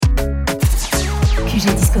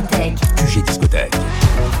Discotek. QG Discotek.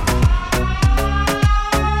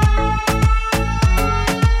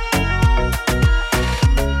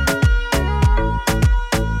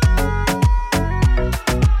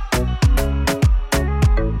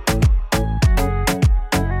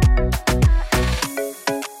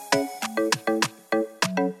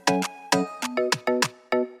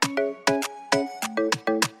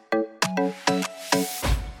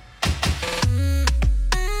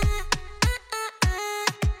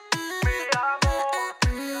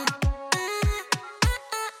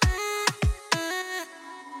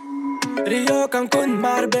 Rio, Cancun,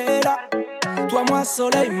 Marbella. Toi, moi,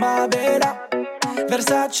 soleil, ma bella.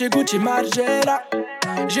 Versace, Gucci, Margiela.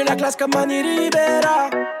 J'ai la classe comme Manny Rivera.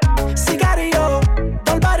 Cigarillo,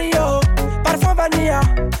 dans le barrio. Parfum vanilla,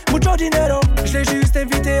 mucho dinero. Je l'ai juste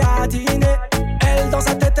invitée à dîner. Elle, dans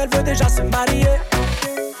sa tête, elle veut déjà se marier.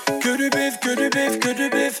 Que du bif, que du bif, que du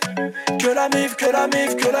bif. Que la mif, que la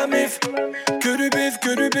mif, que la mif. Que du bif,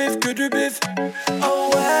 que du bif, que du bif.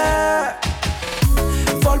 Oh ouais.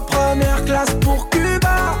 Vol première classe pour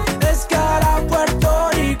Cuba, escale à Puerto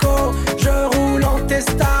Rico. Je roule en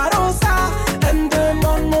Testarossa, elle me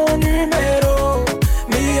demande mon numéro.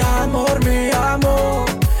 Mi amor,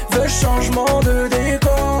 veux changement de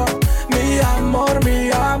décor. Mi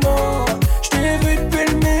amor, j't'ai vu depuis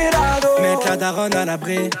le Mirador. Mettre la daronne à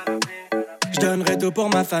l'abri, j'donnerai tout pour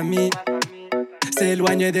ma famille.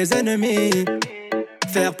 S'éloigner des ennemis,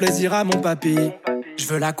 faire plaisir à mon papy.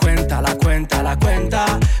 J'veux la cuenta, la cuenta, la cuenta.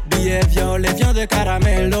 Billets violets, viande de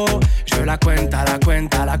caramelo. J'veux la cuenta, la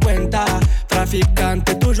cuenta, la cuenta.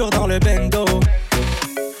 Traficante, toujours dans le bendo.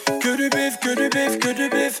 Que du bif, que du bif, que du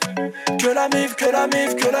bif. Que la mif, que la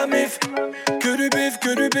mif, que la mif. Que du bif,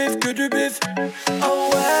 que du bif, que du bif. Oh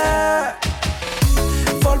ouais.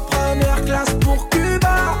 Vol première classe pour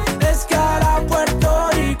Cuba, escale à Puerto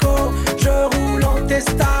Rico. Je roule en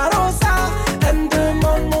Testarossa, elle me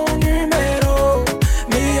demande mon numéro.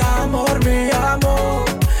 Mi amor,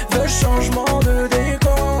 veux changement de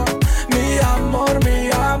décor. Mi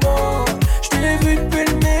amor, j't'ai vu depuis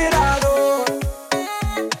le Mirador.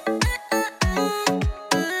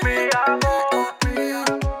 Mi amor,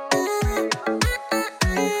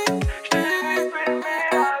 j't'ai vu depuis le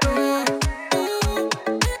Mirador.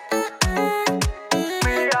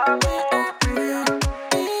 Mi amor,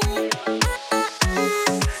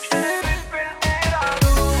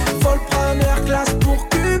 vol première classe pour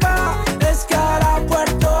Cuba, escale à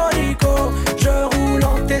Puerto Rico. Je roule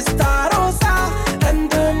en Testarossa, elle me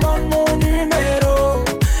demande mon numéro.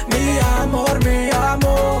 Mi amor,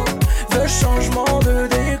 veux changement de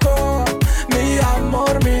décor. Mi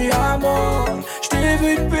amor, j't'ai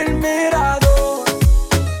vu depuis le Mirador.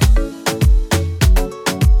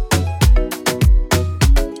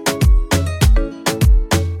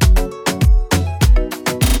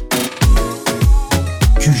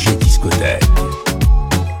 QG Discotek.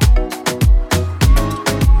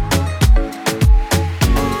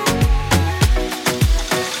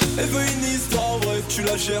 Elle veut une histoire vraie, tu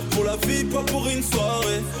la gères pour la vie, pas pour une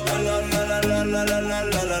soirée. La la la la la la la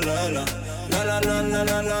la la la la. La la la la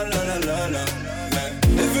la la la la la.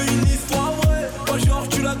 Elle veut une histoire vraie, pas genre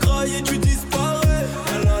tu la grailles et tu disparais.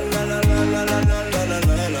 La la la la la la la la la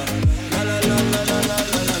la la. La la la la la la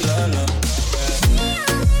la la la.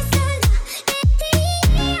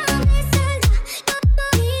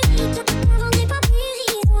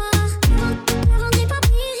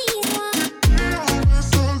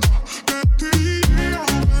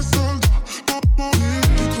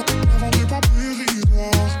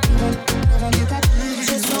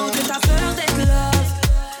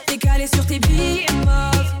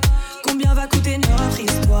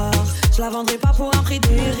 Je la vendrai pas pour un prix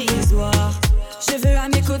dérisoire. Je veux à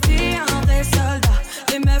mes côtés un vrai soldat.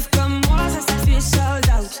 Les meufs comme moi, ça s'affiche sold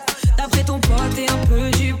out. D'après ton pote et un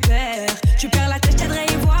peu du père, tu perds la tête, t'aiderais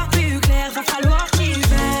y voir plus clair. Va falloir qu'il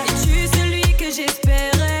verre. Es-tu celui que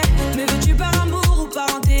j'espérais? Me veux-tu par amour ou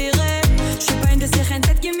par intérêt? Je suis pas une de ces reines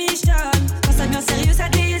têtes qui michonnent. Quand ça devient sérieux, ça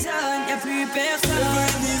désonne. Y'a plus personne. Elle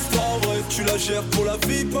veut une histoire vraie, tu la gères pour la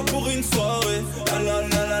vie, pas pour une soirée. La la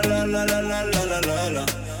la la la la la la la la la.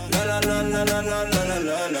 La la la la la la la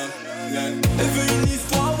la la. Elle veut une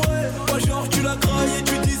histoire vraie, pas genre tu la grailles et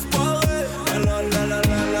tu disparais. La la la la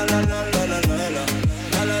la la la la la la la.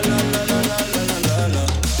 La la la la la la la la la.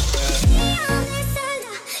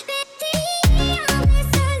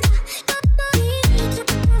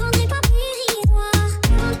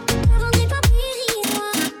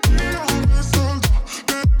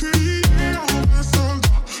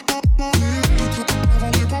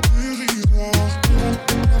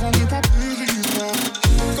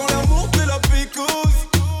 Quand l'amour fait la pécose,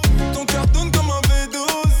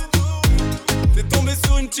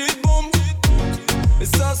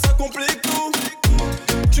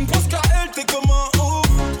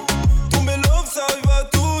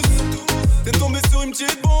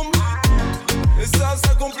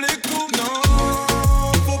 ça complique tout. Non,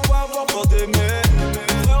 faut pas avoir peur d'aimer.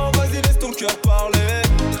 Frère, vas-y, laisse ton cœur parler.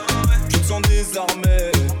 Tu te sens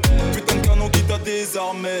désarmé. Putain de canon qui t'a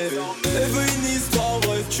désarmé. Elle veut une histoire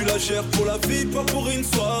vraie. Tu la gères pour la vie, pas pour une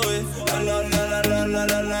soirée. La la la la la la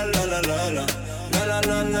la la la la la. La la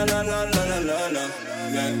la la la la la la la.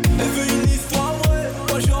 Elle veut une histoire vraie.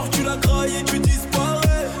 Pas genre tu la grailles et tu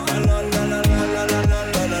disparais. La la la la la la la la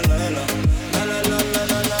la la la.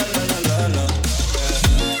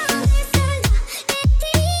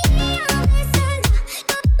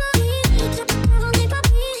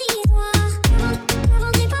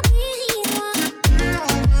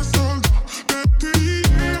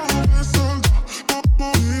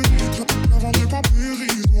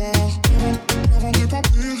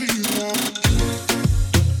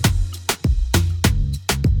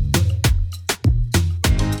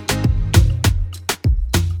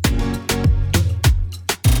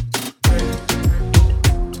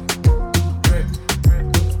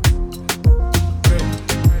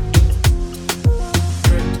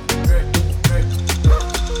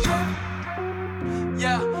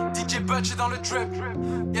 Dans le trip,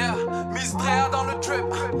 yeah, Miss Drea dans le trip,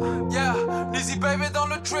 yeah, Lizzy Baby dans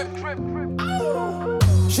le trip.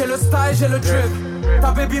 J'ai le style, j'ai le drip.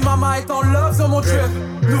 Ta baby mama est en love sur mon drip.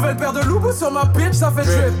 Nouvelle paire de loubous sur ma bitch, ça fait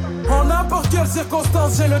drip. En n'importe quelle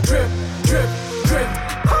circonstance, j'ai le drip, drip, drip,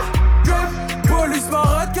 drip. Police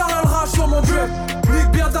m'arrête car elle rage sur mon drip.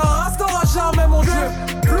 Nique bien ta race, t'auras jamais mon drip.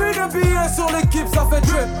 Plus de billets sur l'équipe, ça fait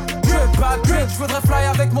drip. Bad bitch, j'voudrais fly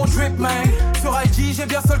avec mon drip, man. Sur IG, j'ai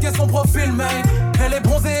bien stalké son profil, man. Elle est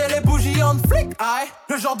bronzée, elle est bougillante, flic, aïe.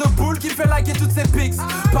 Le genre de boule qui fait liker toutes ses pics.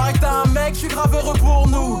 Pareil que t'as un mec, j'suis grave heureux pour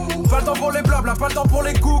nous. Pas le temps pour les blabla, pas le temps pour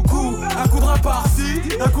les coucous. Un coup de rein par-ci,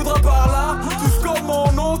 un coup de rein par-là. Touche comme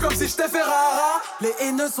mon nom, comme si j'étais Ferrara. Les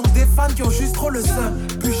haineux sont des fans qui ont juste trop le seum.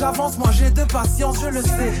 Plus j'avance, moi j'ai de patience, je le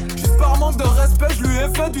sais. Juste par manque de respect, je lui ai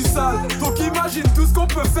fait du sale. Donc imagine tout ce qu'on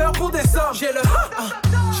peut faire pour des sommes. J'ai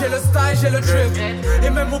le style, j'ai le drip. Et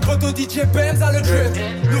même mon poteau DJ Benz a le drip.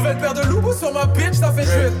 Nouvelle paire de loubous sur ma bitch, ça fait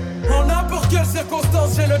drip. En n'importe quelle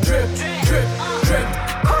circonstance, j'ai le drip. Drip, drip,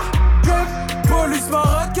 drip. Police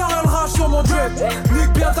m'arrête car elle rage sur mon drip.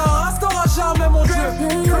 Nique bien ta race, t'auras jamais mon drip.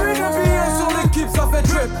 Plus de billets sur l'équipe, ça fait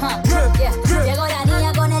drip. Drip, drip. Llegó la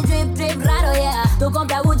niña con el drip, drip raro, yeah. Tú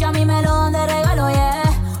compras Gucci, a mí me lo dan de regalo, yeah.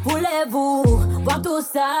 Voulez-vous voir tout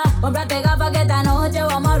ça? Cómprate gafas que esta noche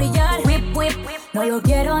vamos a brillar. Whip, whip, no lo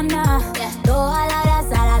quiero nada. Toda la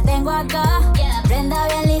grasa la tengo acá. Prenda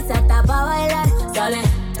bien lisa, está pa' bailar. Sale,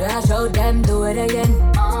 show them, do it again.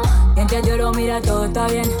 Quien te lloro, mira, todo está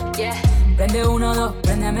bien. Prende 1, 2,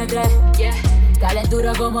 préndeme 3.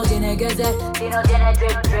 Calentura como tiene que ser. Si no tiene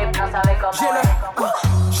drip, drip, no sabe cómo.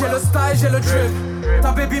 J'ai le style, j'ai le drip.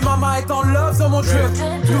 Ta baby mama est en love sur mon drip.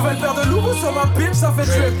 Nouvelle paire de loubous sur ma bitch, ça fait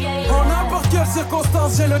drip. En n'importe quelle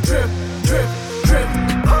circonstance, j'ai le drip. Drip, drip,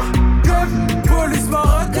 drip. Police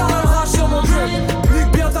m'arrête car elle rage sur mon drip.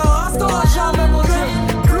 Nique bien ta race, t'auras jamais mon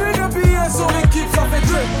drip. Plus de billets sur l'équipe, ça fait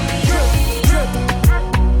drip. Drip, drip,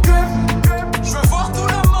 drip. Je veux voir tous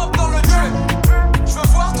les mobs dans le drip. Je veux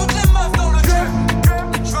voir toutes les meufs dans le drip.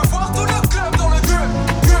 Je veux voir tout le club dans le drip.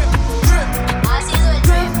 Drip, drip. Ha sido el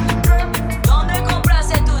drip. ¿Dónde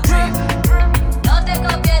compraste tu drip? No te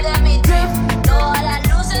copies de mi drip. Todas las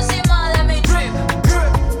luces encima de mi drip.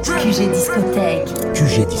 QG Discotek.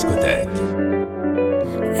 QG Discotek.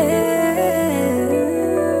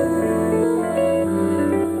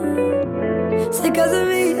 C'est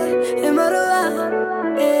Casemir et Maroa.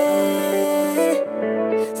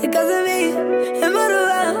 C'est Casemir et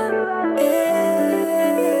Maroa.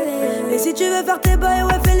 Et si tu veux faire tes bails,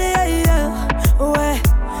 ouais, fais-les ailleurs. Ouais,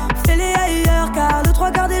 fais-les ailleurs. Car le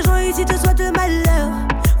 3/4 des gens ici te souhaitent le malheur.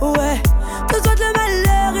 Ouais, te souhaitent le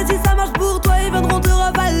malheur. Et si ça marche pour toi, ils viendront te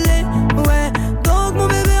ravaler. Ouais, donc mon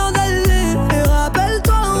bébé en allait. Et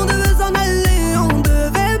rappelle-toi, on devait s'en aller. On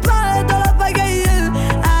devait pas être dans la pagaille.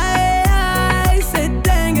 Aïe, aïe, c'est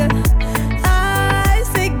dingue. Aïe,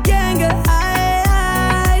 c'est gang. Aïe,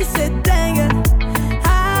 aïe, c'est dingue.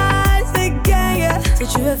 Aïe, c'est gang. Si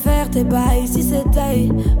tu veux faire tes bails, ici c'est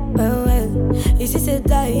taille. Ouais, ici c'est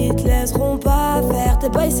taille. Ils te laisseront pas faire tes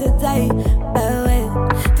bails, c'est taille. Ouais,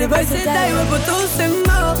 tes bails, c'est taille. Ouais, poteau, c'est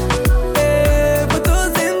mort. Poteau,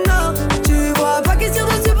 c'est mort. Tu vois pas qu'ils tirent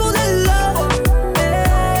dessus pour de l'or.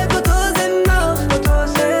 Poteau, c'est mort.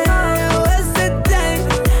 Ouais, c'est dingue.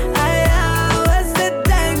 Aïe, ouais, c'est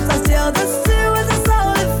dingue. Ça tire dessus, ouais, ça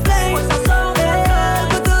sort le flingue.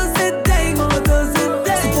 Poteau, c'est dingue. Poteau, c'est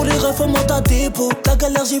dingue. C'est pour les refs, on monte à dépôt. La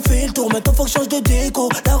galère, j'ai fait le tour. Maintenant, faut que je change de déco.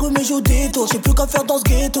 La rue, mais joue des tours. J'ai plus qu'à faire dans ce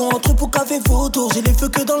ghetto. Entre pour café photo. J'ai les feux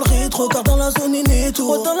que dans le rétro. Car dans la zone, il est tout.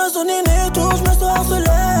 Ouais, dans la zone, il est tout. J'me sors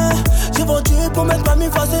faut mettre famille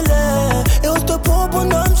facile. Et on te pour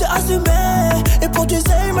bonhomme, j'ai assumé. Et pour tu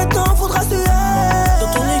sais, maintenant faudra suer.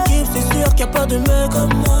 Dans ton équipe, c'est sûr qu'il n'y a pas de mec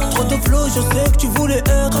comme moi. Trop de flow, je sais que tu voulais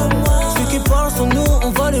être comme moi. Ceux qui parlent sur nous, on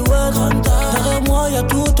va les wet. Derrière moi, y'a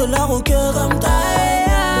toute la roqueur. Aïe,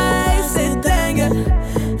 aïe, c'est dingue.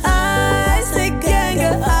 Aïe, c'est gang.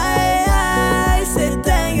 Aïe, aïe, c'est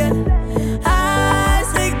dingue. Aïe,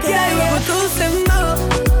 c'est gang. Pour tous c'est mort.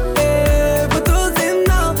 Et pour tous c'est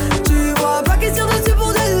mort. Tu vois pas qu'ils tirent dessus pour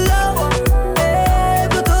de l'or. Et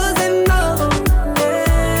pour tous c'est mort.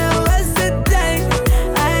 Ouais, c'est dingue.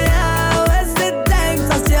 Aïe, aïe, ouais, c'est dingue.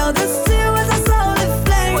 Ça tire dessus, ouais, ça sort les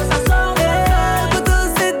flingues. Ouais, ça sort les flingues. Pour tous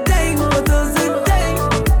c'est dingue. Pour tous c'est dingue.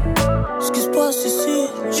 Ce qui se passe ici,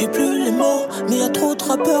 j'ai plus les mots. Mais y'a trop de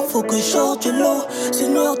rappeurs, faut que je sorte de l'eau.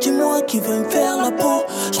 Seigneur, dis-moi qui veut me faire la peau.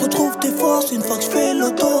 Je retrouve tes forces une fois que je fais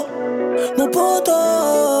l'auto. Mon poteau,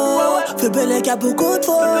 fais belle qu'à beaucoup de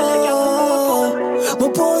fois. Mon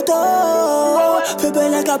poteau, fais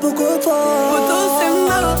belle qu'à beaucoup de fois. Poteau, c'est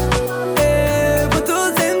mort. Eh, poteau,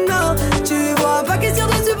 c'est mort. Tu vois pas qu'ils tirent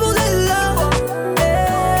dessus pour de l'or.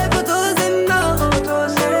 Eh, poteau, c'est mort.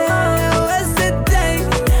 Ouais, c'est dingue.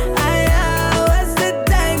 Aïe, aïe, ouais, c'est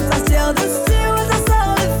dingue. Ça tire dessus, ouais, ça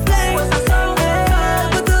sort les flingues.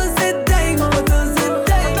 Poteau, c'est dingue. Poteau, c'est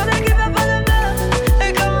dingue. Ton équipe a pas de meuf.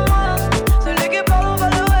 Et comme moi, celui qui parle, on va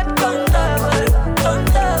le wet comme d'hab.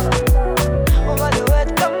 On va le wet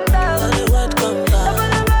comme d'hab. T'as pas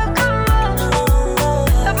de meuf comme moi.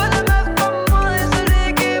 T'as pas de meuf comme moi. Et celui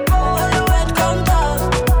qui parle, on va le wet comme d'hab.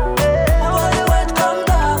 On va le wet comme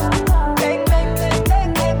d'hab. Bang, bang, bang,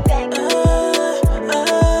 bang, bang, bang.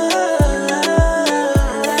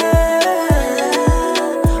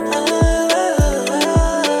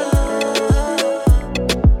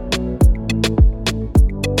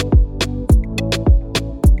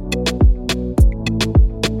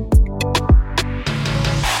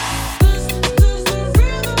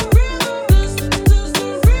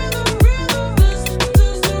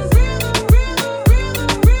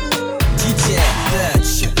 DJ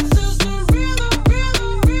Dutch.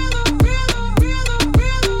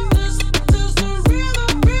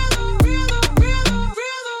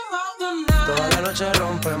 Toda la noche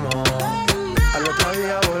rompemos, al otro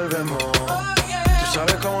día volvemos. Tú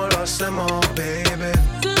sabes cómo lo hacemos, baby.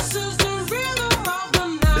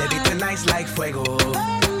 Baby, tonight's like fuego.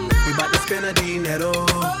 We bout to spend a dinero.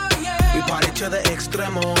 We party to the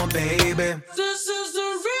extremo, baby.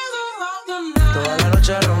 Toda la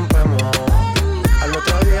noche rompemos, al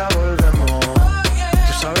otro día volvemos.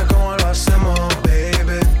 Tú sabes cómo lo hacemos,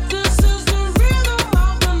 baby.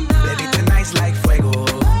 Baby, tonight's like fuego.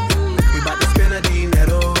 We bout to spend a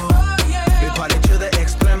dinero. We party to the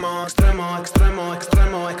extremo, extremo, extremo,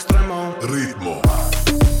 extremo, extremo. Ritmo.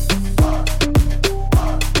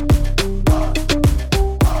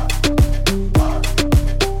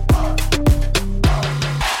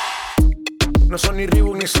 No son ni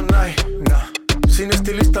Reebok ni Sonai, nah. Sin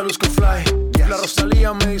estilista luzco fly. La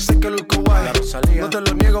Rosalía me dice que luzco guay. No te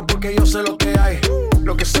lo niego porque yo sé lo que hay.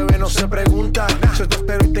 Lo que se ve no se pregunta. Yo te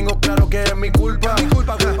espero y tengo claro que es mi culpa.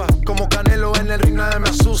 Como Canelo en el ring nadie me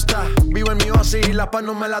asusta. Vivo en mi oasis y la paz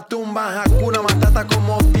no me la tumba. Hakuna Matata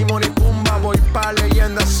como Timon y Pumba. Voy pa'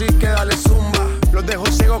 leyenda así que dale zumba. Los dejo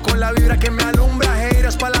ciego con la vibra que me alumbra.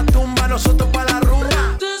 Haters pa' la tumba, nosotros pa' la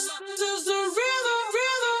rumba.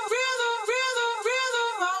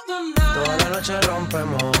 Toda la noche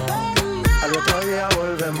rompemos, al otro día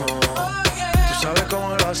volvemos. Tú sabes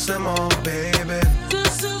cómo lo hacemos, baby.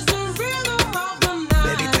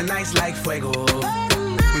 Baby, tonight's like fuego.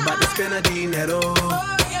 We bout to spend a dinero.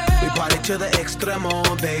 We party to the extremo,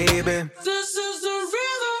 baby.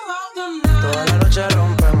 Toda la noche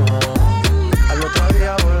rompemos, al otro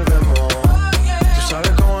día volvemos. Tú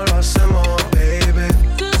sabes cómo lo hacemos, baby.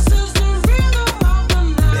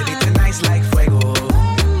 Baby, tonight's like fuego.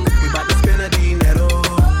 We bout to spend a dinero.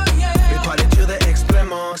 We party to the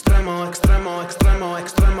extremo, extremo, extremo, extremo,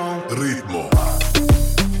 extremo. Ritmo.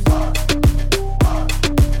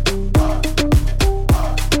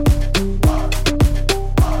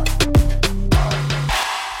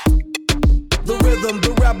 The rhythm,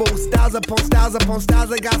 the rebel, styles upon styles upon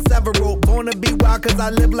styles, I got several. Born to be wild cause I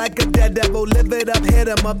live like a dead devil. Live it up, hit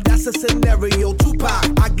 'em up, that's a scenario. Tupac,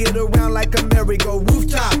 I get around like a merry-go.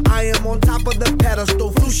 Rooftop, I am on top of the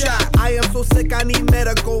pedestal. Flu shot, I am so sick I need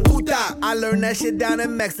medical. Huta, I learned that shit down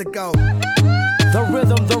in Mexico. The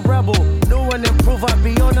rhythm, the rebel, new and improve, I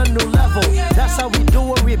be on a new level. That's how we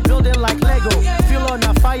do it, we building like Lego. Feel on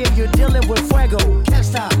a fire, you're dealing with fuego. Can't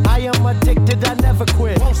stop, I am addicted, I never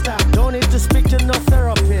quit. Won't stop, don't need to speak to no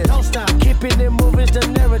therapist. Don't stop, keeping it moving's the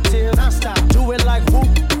narrative. Non stop, do it like whoop,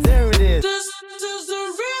 there it is.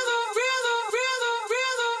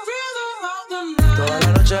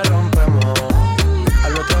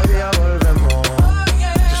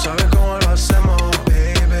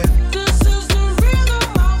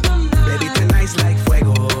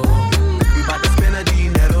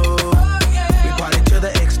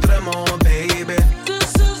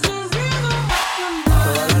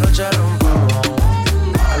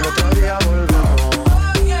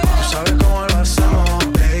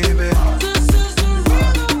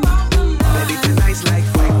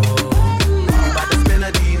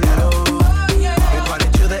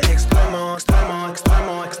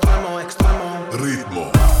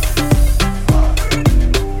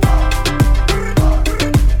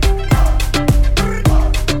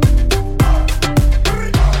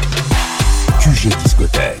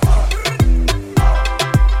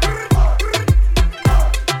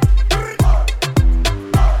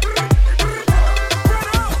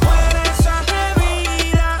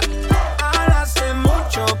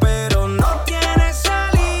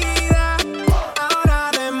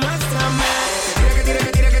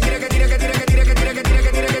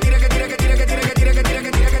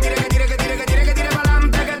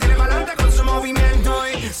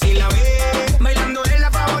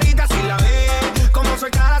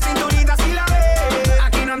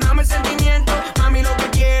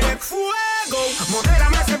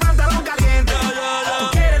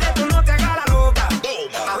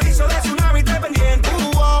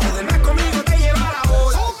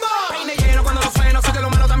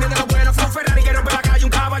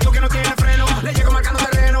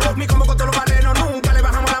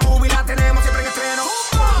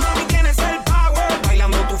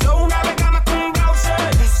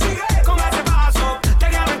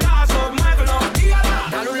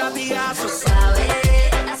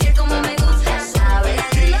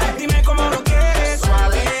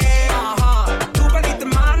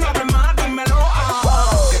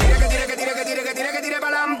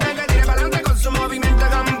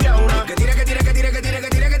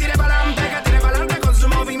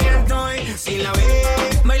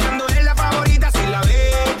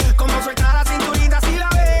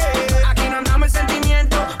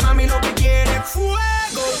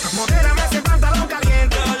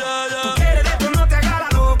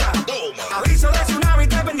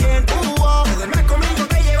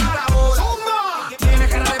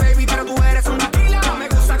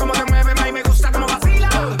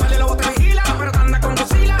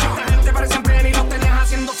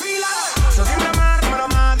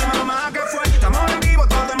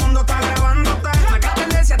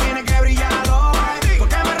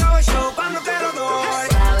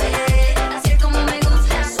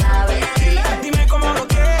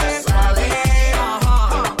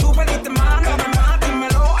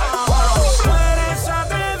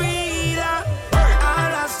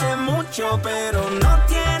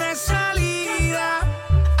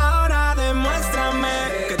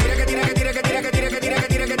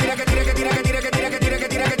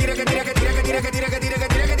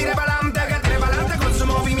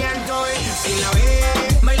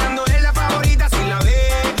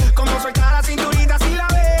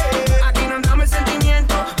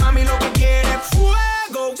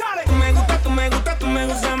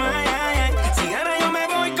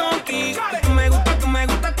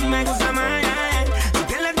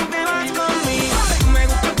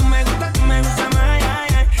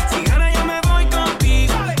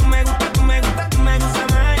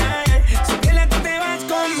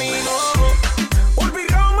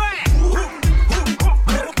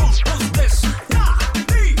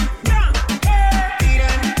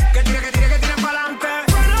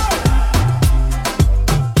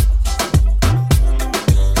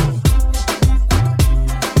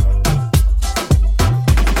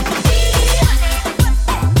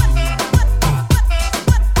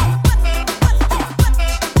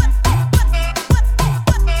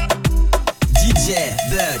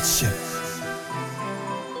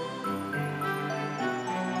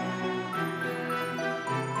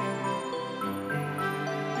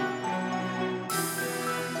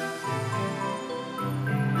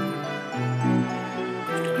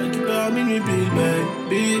 minuit pile,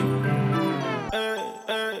 baby.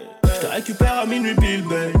 Je te récupère à minuit pile,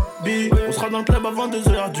 baby. On sera dans le club avant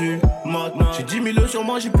 2h du mat. J'ai 10 000 sur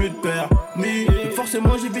moi, j'ai plus de permis. Donc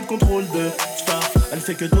forcément j'ai vite contrôle de star. Elle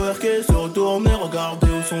fait que twerker, se retourner, regarder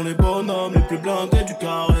où sont les bonhommes les plus blindés du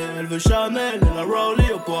carré. Elle veut Chanel et la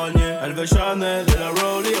Rollie au poignet. Elle veut Chanel et la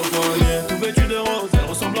Rollie au poignet. Tout vêtu de rose, elle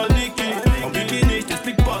ressemble à Nicki. En bikini, je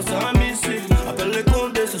t'explique pas, c'est un missile. Appelle les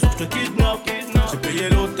condés, ce soir je te kidnappe. J'ai payé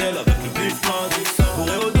l'hôtel avec le bif mat.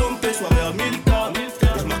 Bourré au dompé, soirée à 1000 cas.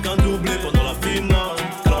 Je marque un doublé pendant la finale.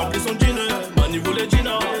 Elle remplit son dîner, Mani voulait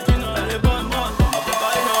Gina. Elle est bonne, man, après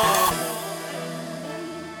pas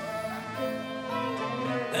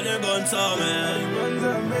elle est bonne sa mère.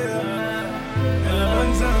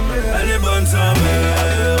 Elle est bonne sa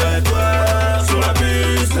mère. Et toi, sur la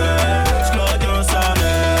piste, j'claque un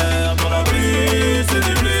salaire. Dans la pluie, c'est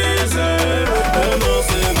du plaisir. Demain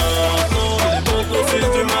c'est maintenant, il est bientôt 6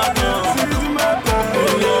 du matin.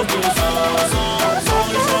 Il y a tout ça,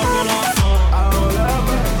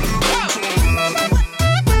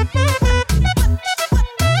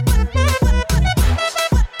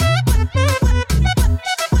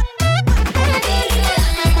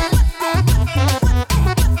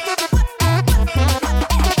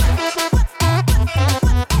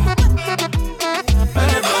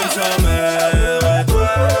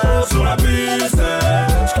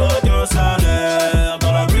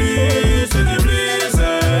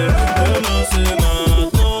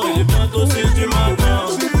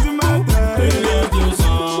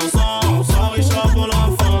 sans risque pour la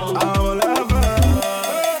fin.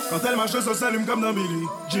 S'allume comme dans Billy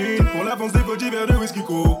Jean. Pour la fonce des petits verres de whisky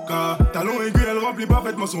coca. Talon aigu, elle remplit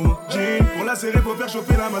parfaitement son jean. Pour la serrer, faut faire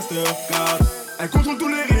chauffer la Mastercard. Elle contrôle tous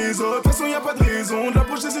les réseaux, de toute façon y'a pas de raison de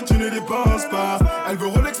l'approcher si tu ne dépenses pas. Elle veut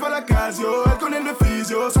Rolex, pas la Casio, elle connaît le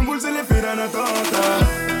physio. Son boule c'est l'effet d'un attentat.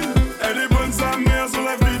 Elle est bonne sa mère sur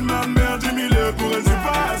la vie de ma mère. 10 000 pour elle c'est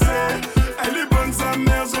pas assez. Elle est bonne sa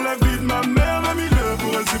mère sur la vie de ma mère. 20 000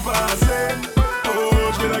 pour elle c'est pas assez. Oh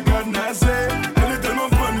je vais la cadenasser. Elle est tellement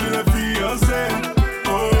bonne je vais la fiancer.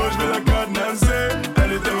 Oh je vais la cadenasser.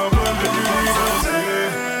 Elle est tellement bonne je vais la fiancer.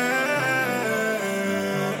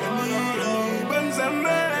 Bonne sa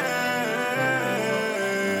mère.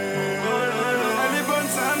 Elle est bonne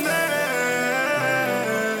sa mère.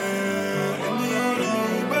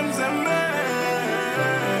 Bonne sa mère.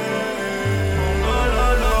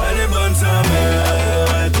 Elle est bonne sa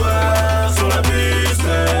mère. Et toi sur la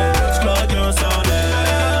piste, j'claque un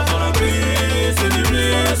salaire. Dans la pluie c'est du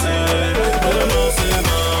plaisir. Demain c'est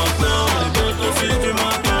maintenant, il est bientôt 6 du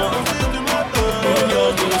matin. Il y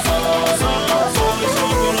a tout ça, sans raison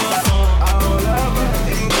pour la fin.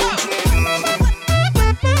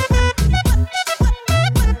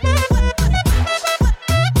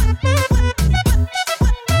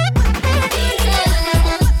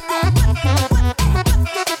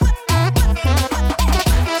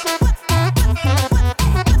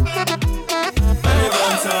 Elle est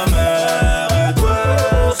bonne sa mère. Et toi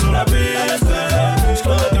sur la piste,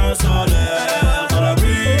 j'claque un salaire. Dans la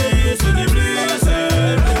pluie c'est du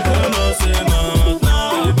plaisir. Demain c'est maintenant,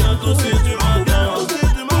 il est bientôt 6 du matin.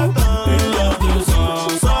 Il y a tout ça,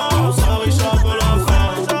 sans Richard pour la fin.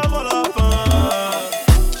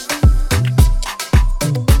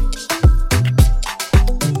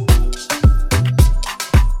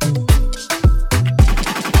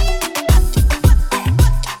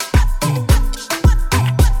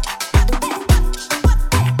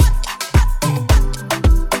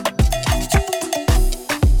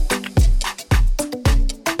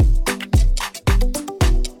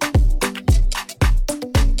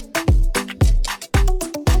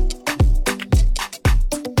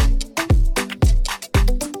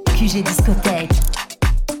 QG Discotek.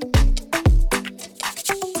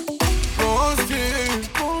 Penses-tu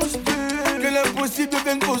que l'impossible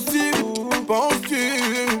devienne possible? Penses-tu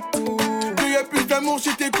qu'il y a plus d'amour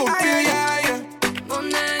chez tes copines?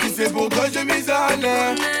 Si c'est pour toi je mise à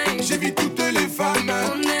l'air. J'évite toutes les femmes.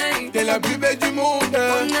 T'es la plus belle du monde.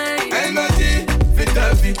 Elle m'a dit fais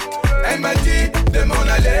ta vie. Elle m'a dit de m'en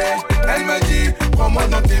aller. Elle m'a dit prends-moi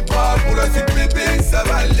dans tes bras. Pour la suite bébé ça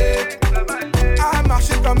va aller. À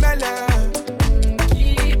marcher comme elle est.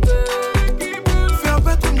 Qui peut faire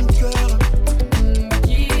battre mon cœur?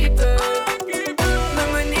 Qui peut me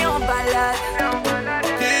mener en balade?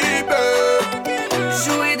 Qui peut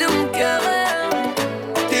Jouer de mon cœur?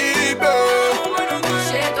 Qui peut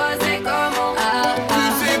Chez toi c'est comment? Tu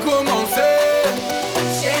sais comment c'est?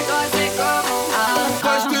 Chez toi c'est comment?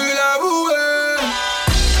 Moi je te l'avouerai.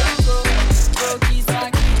 Faut qu'il soit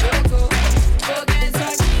qui coco. Faut qu'elle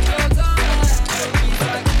soit qui coco. Faut qu'il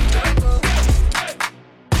soit qui coco.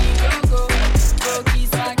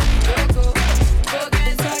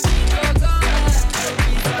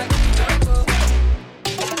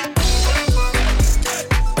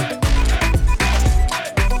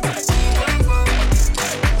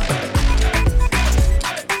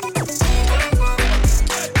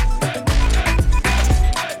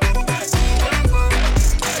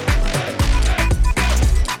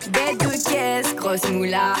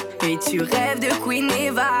 Oui, tu rêves de Queen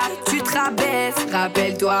Eva, tu te rabaisses.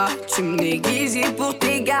 Rappelle-toi, tu me négligeais pour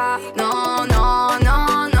tes gars. Non, non,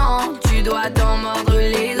 non, non, tu dois t'en mordre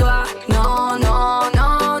les doigts. Non, non,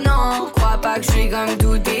 non, non, crois pas que je suis comme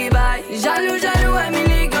tous tes bails. Jaloux, jaloux, ami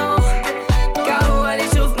les gants. KO à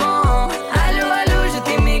l'échauffement. Allô, allô, je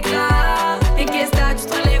t'ai m'éclat. Et qu'est-ce que t'as, tu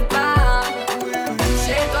te relèves pas.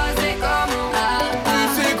 Chez toi, c'est comment? Tu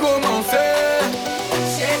sais comment c'est.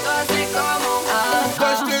 Chez toi, c'est comment? Moi,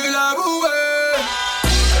 je te l'avouerai.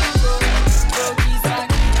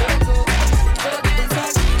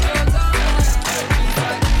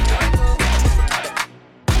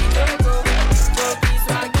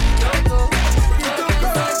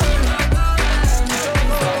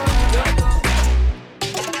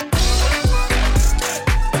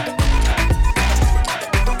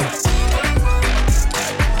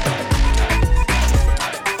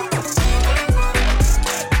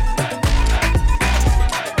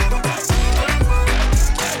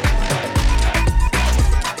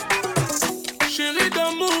 Chérie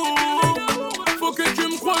d'amour, faut que tu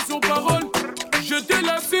me crois sur parole. Je te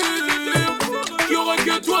l'assure, qu'il y aura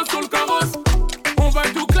que toi sur le carrosse. On va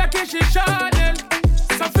tout claquer chez Chanel,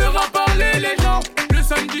 ça fera parler les gens. Le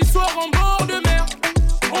samedi soir en bord de mer,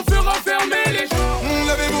 on fera fermer les gens.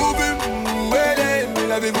 L'avez-vous vu? Hélène,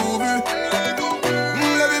 l'avez-vous vu?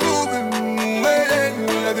 L'avez-vous vu? Hélène,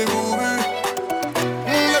 l'avez-vous vu?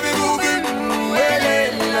 L'avez-vous vu?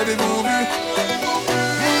 Hélène, l'avez-vous vu?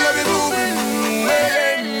 L'avez-vous vu?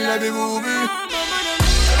 Hélène, l'avez-vous vu?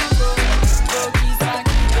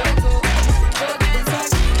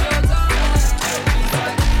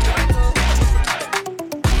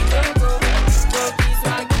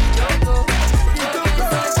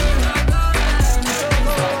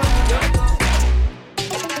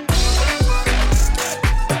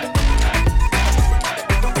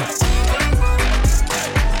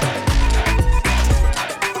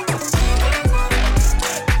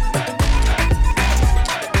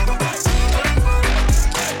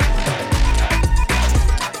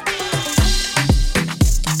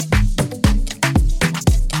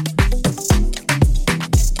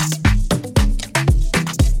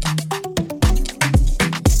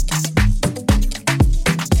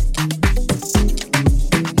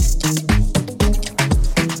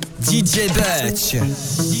 DJ Butch.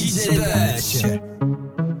 DJ Butch.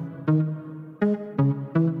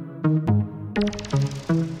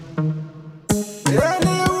 Elle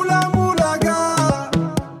est où la moulaga?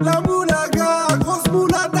 La moulaga, grosse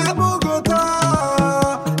moulade à Bogota.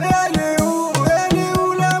 Elle est où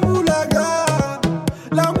la moulaga?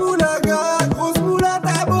 La moulaga, grosse moulade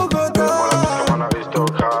à Bogota.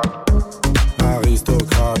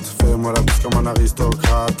 Aristocrate, fais-moi la bise comme un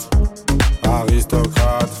aristocrate.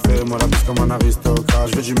 Aristocrate, fais-moi la bise comme un aristocrate.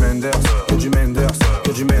 Je veux du Menders, que du Menders,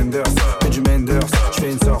 que du Menders, que du Menders. Je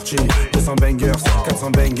fais une sortie, 200 bangers,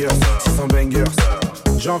 400 bangers, 600 bangers.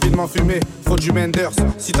 J'ai envie de m'enfumer, faut du Menders.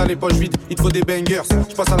 Si t'as les poches vides, il te faut des bangers.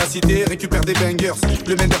 Je passe à la cité, récupère des bangers.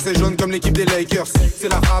 Le Menders est jaune comme l'équipe des Lakers. C'est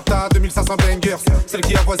la Rapta, 2500 bangers. Celle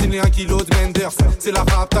qui avoisine les 1 kg de Menders. C'est la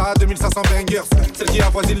Rapta, 2500 bangers. Celle qui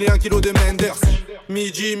avoisine les 1 kg de Menders.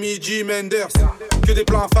 Midi, Menders. Que des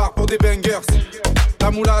plans phares pour des bangers. La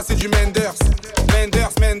moula c'est du Menders. Menders,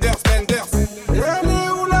 Menders, Menders. Elle est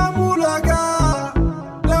où la moulaga?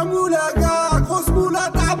 La moulaga, grosse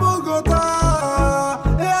moulade à Bogota.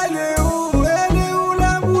 Elle est où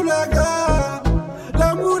la moulaga?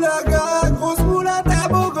 La moulaga, grosse moulade à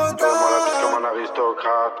Bogota.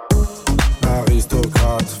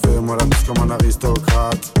 Aristocrate, fais-moi la bise comme un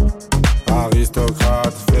aristocrate.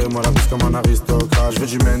 Aristocrate, fais-moi la bise comme un aristocrate. Je veux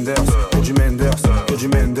du Menders, que du Menders, que du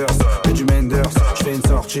Menders, que du Menders. Je fais une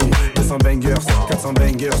sortie, 200 bangers, 400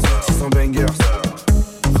 bangers, 600 bangers.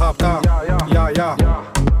 Rapta, ya.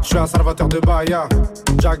 Je suis un salvateur de Bahia.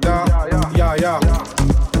 Jagda, ya.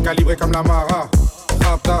 Calibré comme la Mara.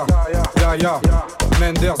 Rapta, ya.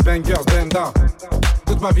 Menders, bangers, benda.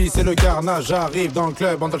 Toute ma vie c'est le carnage. J'arrive dans le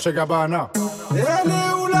club en Dolce Gabbana. Elle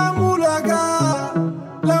est où la moulaga?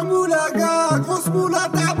 La moulaga, grosse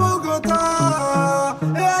moulade à Bogota.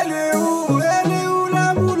 Elle est où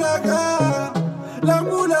la moulaga? La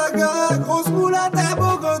moulaga, grosse moulade à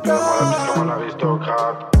Bogota. Fais-moi la bise comme un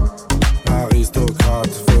aristocrate.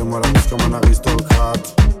 Aristocrate, fais-moi la bise comme un aristocrate.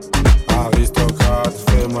 Aristocrate,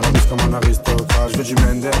 fais-moi la bise comme un aristocrate. Je veux du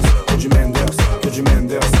Menders, que du Menders, que du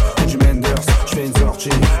Menders, que du Menders. Je fais une sortie,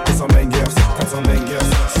 200 bangers, 400 bangers,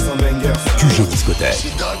 600 bangers. QG Discotek.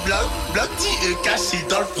 J'suis dans le bloc dit caché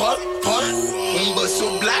dans le propre. On bosse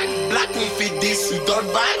au black, on fait des sous dans le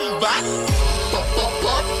bac. Pop, pop,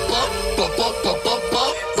 pop, pop, pop, pop, pop,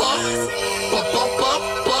 pop, pop, pop, pop, pop, pop,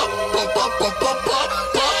 pop, pop, pop, pop, pop, pop.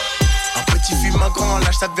 grand,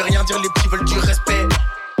 lâche ça veut rien dire, les petits veulent du respect.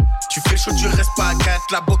 Tu fais chaud, tu restes pas à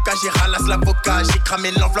 4. La boca, j'ai ralasse l'avocat. J'ai cramé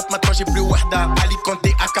l'enveloppe, maintenant j'ai plus Wahda. Alicante,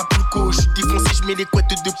 Acapulco. J'suis défoncé, j'mets les couettes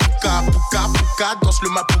de Pouka. Pouka, Pouka, danse le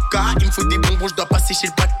Mapuka. Il me faut des bonbons, j'dois passer chez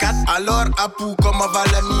le pas de 4. Alors, Apou, comment va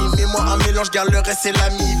l'ami? Mets-moi un mélange, garde le reste, c'est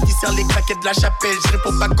l'ami. Qui sert les craquettes de la chapelle.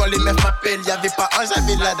 J'réponds pas quand les meufs m'appellent. Y'avait pas un,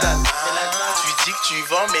 j'avais la date. Tu dis que tu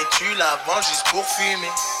vends, mais tu la vends juste pour fumer.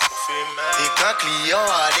 Et qu'un client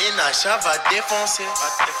à l'Enacha va défoncer.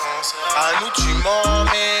 À nous tu mens,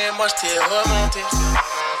 mais moi je t'ai remonté.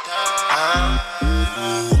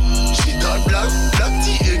 J'suis dans le bloc,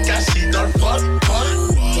 petit caché dans le prod.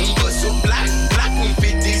 On bosse au black, on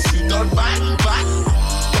fait des sous dans le bac.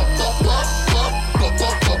 Pop, pop, pop, pop, pop,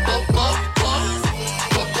 pop,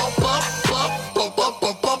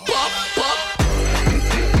 pop, pop, pop.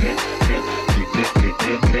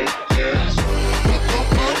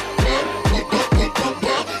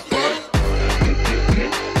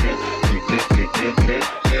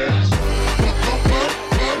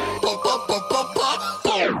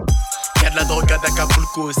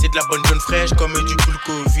 d'Acapulco, c'est de la bonne jaune fraîche comme du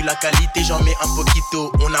pulco. Vu la qualité, j'en mets un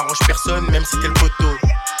poquito. On n'arrange personne, même si t'es le poteau.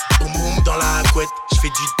 Boum boum dans la couette, j'fais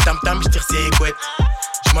du tam tam, j'tire ses couettes.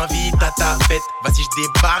 J'm'invite à ta fête, vas-y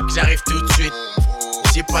j'débarque, j'arrive tout de suite.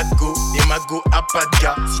 J'ai pas de go, et ma go a pas de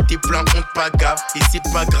gars. Si t'es plein, on te pagave, et c'est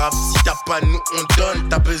pas grave. Si t'as pas, nous on donne,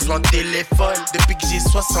 t'as besoin de téléphone. Depuis que j'ai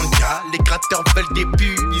 60 gars, les gratteurs veulent des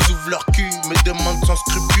pulls. Ils ouvrent leur cul, me demandent sans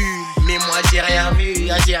scrupule. Mais moi j'ai rien vu,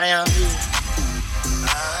 j'ai rien vu.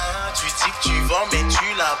 Tu dis que tu vends, mais tu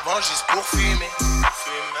la vends juste pour fumer.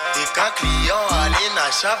 Et qu'un client à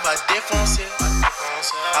l'Enacha va défoncer.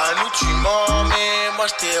 À nous tu mens, mais moi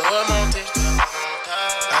je t'ai remonté.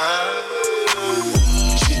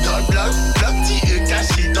 J'suis dans le bloc, petit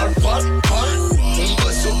caché dans le prod. On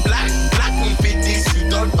bosse au black, on fait des sous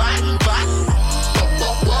dans le bac. Pop,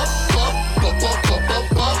 pop, pop, pop, pop, pop, pop,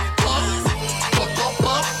 pop, pop.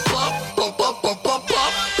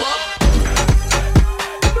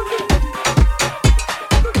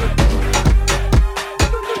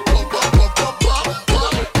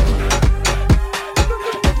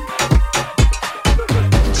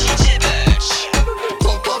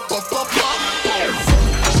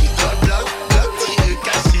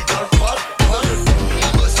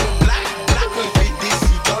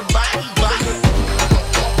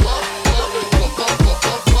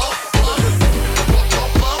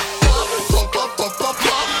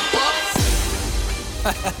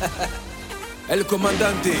 El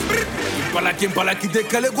comandante, impala qui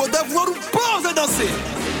décale go d'avoir une pause à danser.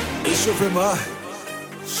 Échauffement,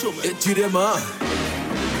 étirement,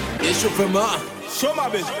 échauffement. Shoma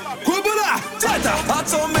bitch, Kubula, Tata,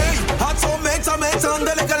 hot on me,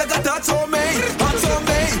 tandele galega, hot on me,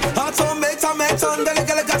 tandele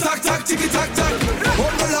galega, tac tac, tiki tac tac.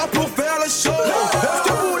 On est là pour faire le show. Est-ce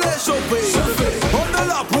que vous voulez chauffer? On est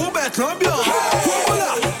là pour mettre l'ambiance.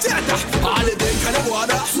 Kubula, Tata, allez décale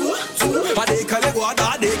guada. Adekale guada,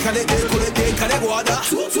 dekale guada.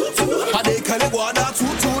 Adekale guada,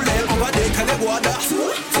 tutule, on va dekale guada.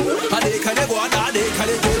 Adekale guada,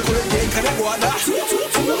 dekale guada.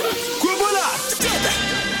 Kubula.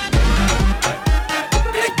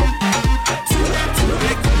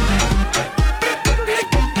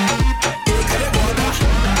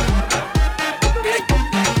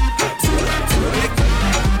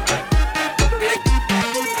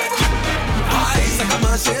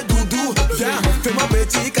 Fais-moi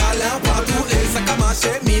petit câlin partout et ça a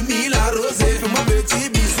marché, Mimi la rosée, fais-moi petit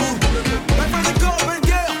bisou. Ma femme est corps, bonne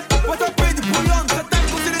guerre, moi t'as fait du bouillon, ça t'a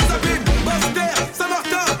coûté des sabines, Bastère,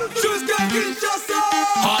 Saint-Martin, jusqu'à Kinshasa.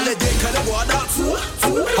 Allez décale guada,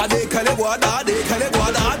 adécale guada, décale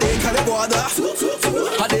guada, décale guada.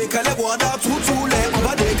 Adécale guada, tout les, on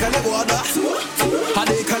va décale guada.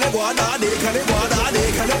 Adécale guada, décale guada,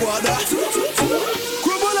 décale guada.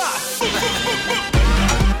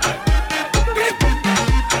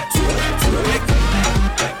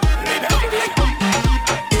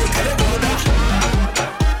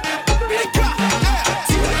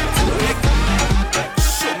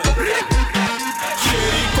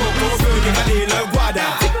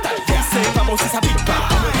 Si ça pique pas,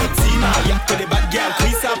 si y'a que des bad girls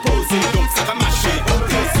qui s'imposent, donc ça va marcher.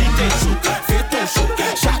 Ok, si t'es chaud, fais ton show.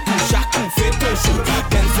 Chaque coup, fais ton show.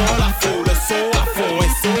 Dance à fond, le son à fond,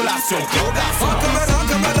 insolation. En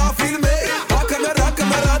caméra filmée, en caméra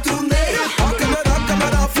tournée, en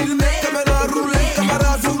caméra filmée, caméra roulée,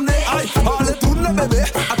 caméra tournée. Aïe, allez tourne bébé,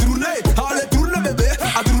 à tourner, allez tourne bébé,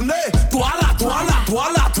 à tourner. Toi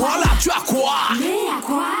là, tu as quoi? Mais à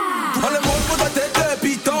quoi? Allez monte pour ta tête,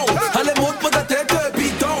 piton. Allez monte pour ta tête,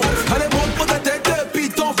 piton. Allez monte pour ta tête,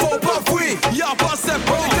 piton. Faut pas fuir, y'a pas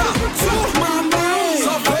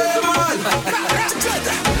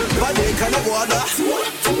adekale guada.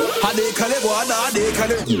 Adekale guada,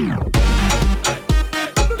 adekale.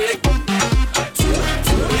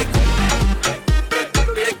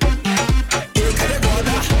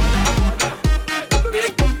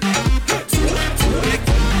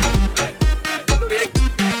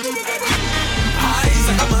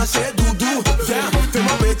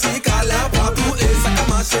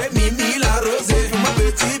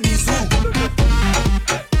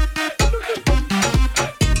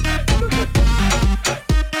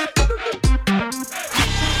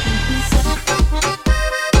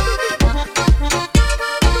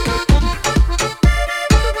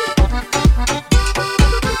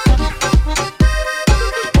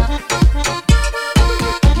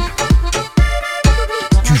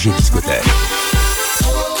 QG Discotek.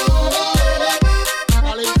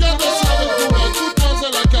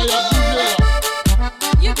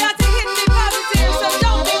 You got to hit me positive, so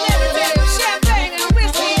don't be negative. Champagne and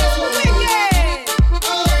whiskey is wicked.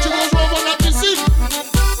 Tu veux jouer au bon appétit?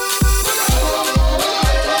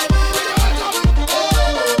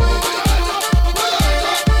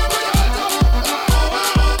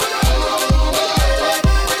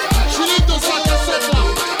 Julie de sa cassette là.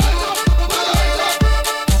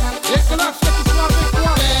 Et que la fête soit avec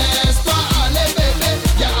toi. Laisse-toi aller bébé,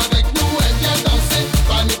 viens avec nous et viens danser.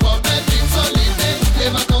 Pas ni problème, vite solide. Les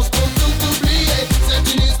vacances pour tout oublier. C'est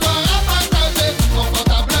une histoire à partager,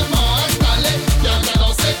 confortablement installé. Viens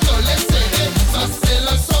danser, collé serré. Ça c'est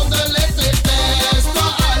le son de l'été. Laisse-toi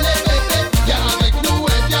aller bébé, viens avec nous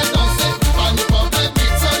et viens danser. Pas ni problème,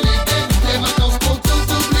 vite solide. Les vacances pour tout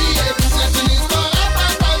oublier. C'est une histoire à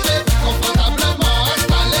partager, confortablement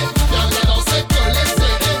installé. Viens danser, collé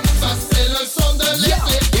serré. Ça c'est le son de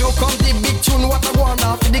l'été. You come the big tune, what I wanna.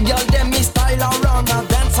 For the girl, them me style around. A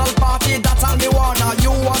dancehall party, that's all me wanna.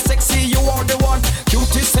 You are sexy, you are the one.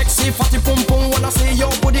 Cutie, sexy, fatty pum pum. Wanna see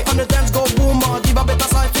your body on the dance, go boom. Give a better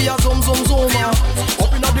side for your zoom zoom zoom.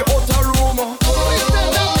 Up in the hotel room. Please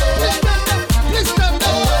stand up, please stand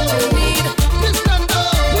up, please stand up. What you need? Please stand up,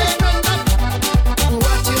 please stand up.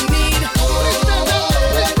 What you need? Please stand up,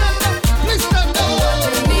 please stand up, please stand up. What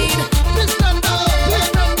you need? Please stand up, please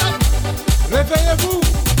stand up. Réveillez-vous.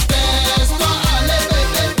 Laisse-toi aller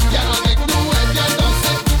bébé, viens avec nous et viens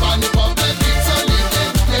danser. Pas ni problème, vite solide.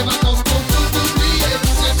 Les vacances pour tout oublier.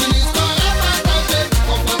 C'est une histoire à partager,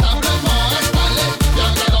 confortablement installé.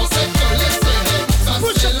 Viens danser, collé serré. Ça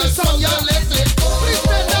c'est le son de l'été. Please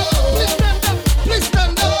stand up, please stand up, please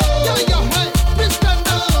stand up. Yo yo hey, please stand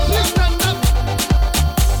up, please stand up.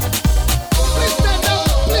 Please stand up,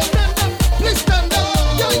 please stand up, please stand up.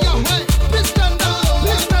 Yo yo hey, please stand up,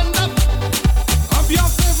 please stand up.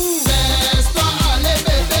 Ambiancez-vous. Laisse-toi aller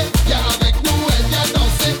bébé, viens avec nous et viens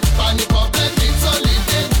danser. Pas ni problème, vite solide.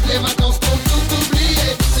 Les vacances pour tout oublier.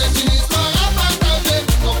 C'est une histoire à partager,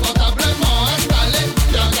 confortablement installé.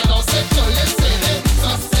 Viens danser, collé serré.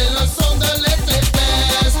 Ça c'est le son de l'été.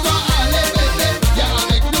 Laisse-toi aller bébé, viens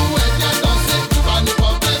avec nous et viens danser. Pas ni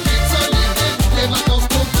problème, vite solide. Les vacances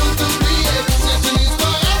pour tout oublier. C'est une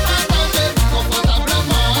histoire à partager,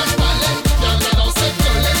 confortablement installé. Viens danser,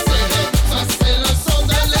 collé serré. Ça c'est le son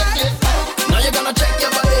de l'été. Now you gonna check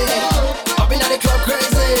your body. Up in the club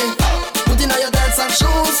crazy. Put in your dancing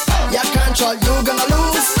shoes. Your control you gonna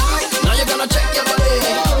lose. Now you gonna check your body.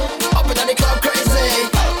 Up in the club crazy.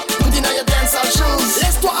 Put in your dancing shoes.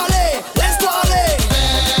 Laisse-toi aller, laisse-toi aller.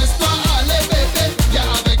 Laisse-toi aller bébé,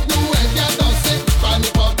 viens avec nous et viens danser. Pas ni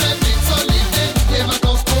problème, vite solide. Les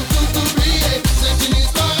vacances pour tout oublier. C'est une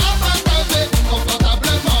histoire à partager,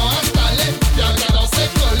 confortablement installé. Viens danser,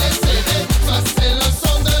 collé serré. Ça c'est le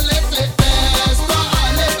son de l'été. Laisse-toi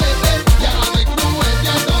aller bébé, viens avec nous et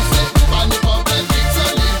viens danser. Pas ni problème, vite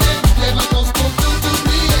solide. Les vacances pour tout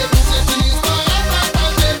oublier. C'est une histoire à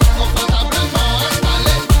partager, confortablement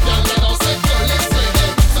installé. Viens danser, collé serré.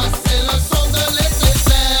 Ça c'est le son de l'été.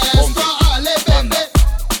 Laisse-toi aller bébé.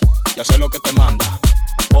 Ya sé lo que te manda,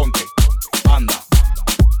 ponte, anda.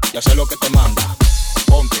 Ya sé lo que te manda,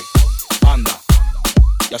 ponte, anda.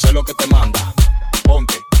 Ya sé lo que te manda,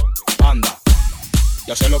 ponte, anda.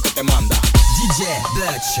 Ya sé lo que te manda. DJ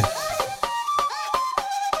Butch.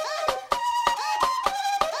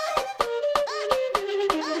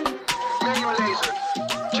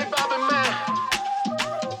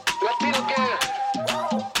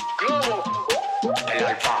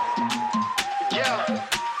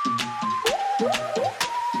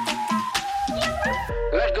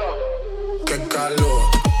 Qué calor,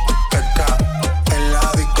 en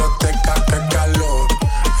la discoteca, qué calor.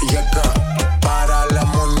 Llega para la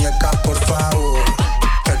muñeca, por favor.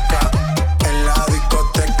 Qué calor.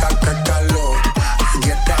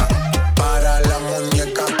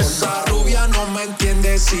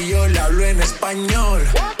 yo le hablo en español,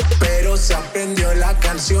 pero se aprendió la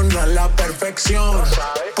canción a la perfección.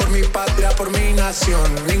 Por mi patria, por mi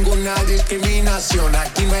nación, ninguna discriminación.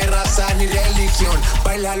 Aquí no hay raza ni religión,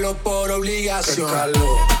 bailalo por obligación.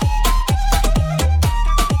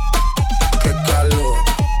 Qué calor,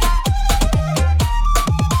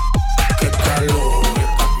 qué calor,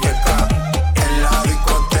 qué calor. En la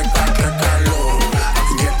discoteca, qué calor.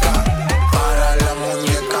 Yeca, para la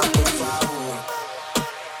muñeca, por favor.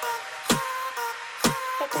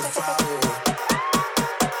 Por favor.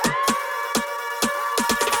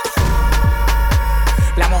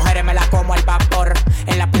 Las mujeres me las como al vapor,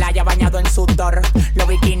 en la playa bañado en sudor. Los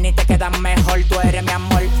bikinis te quedan mejor, tú eres mi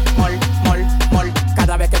amor, mol, mol, mol.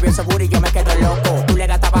 Cada vez que veo ese booty yo me quedo loco. Tú le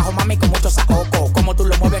das trabajo, mami, con mucho saoco. Como tú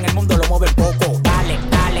lo mueves en el mundo, lo mueves poco. Dale,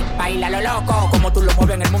 dale, baila lo loco. Como tú lo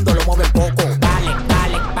mueves en el mundo, lo mueves poco. Dale,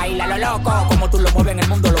 dale, baila lo loco. Como tú lo mueves en el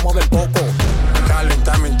mundo, lo mueves poco.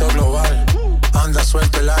 Calentamiento global, anda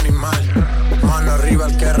suelto el animal. Mano arriba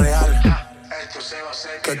el que es real.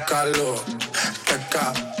 Qué calor, qué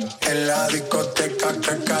ca. En la discoteca,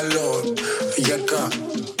 qué calor. Yeca,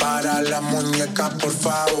 para la muñeca, por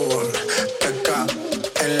favor. Qué ca.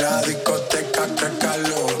 En la discoteca, qué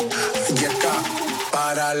calor. Yeca,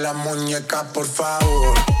 para la muñeca, por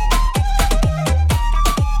favor.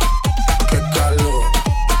 Qué calor,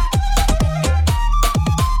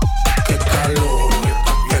 qué calor.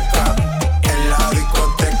 Yeca, en la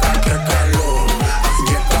discoteca, qué calor.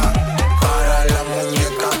 Yeca, para la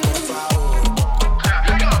muñeca, por favor.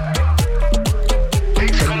 Qué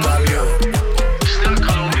calor.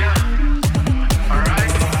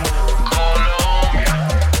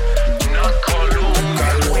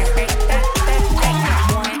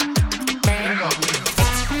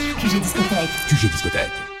 QG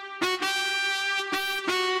Discothèque.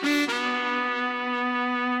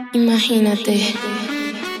 Imagínate,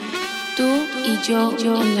 tú y yo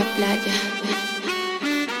en la playa.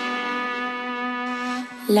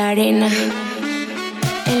 La arena,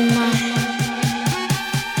 el mar,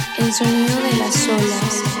 el sonido de las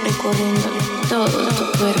olas recorriendo todo tu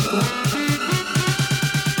cuerpo.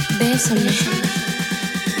 Bésame,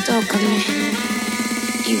 tócame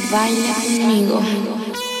y baila conmigo.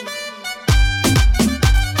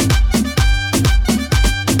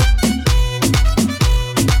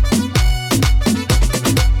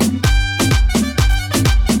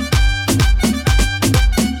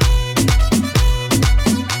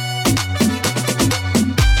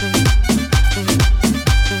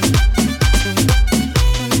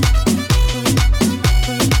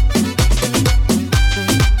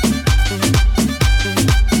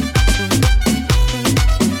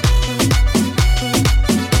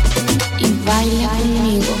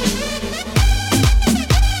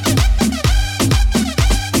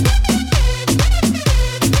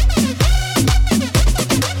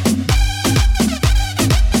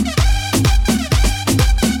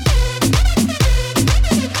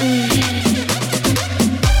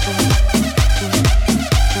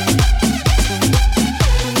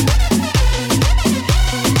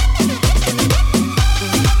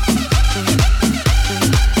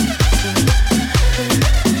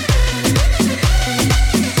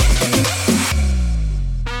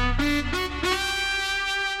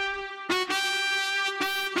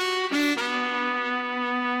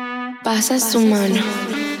 Pasa su mano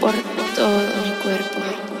por todo mi cuerpo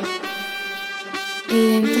y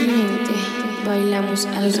lentamente bailamos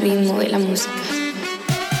al ritmo de la música.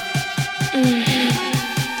 ¡Qué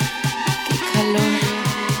calor!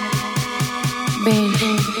 Ven,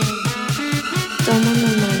 toma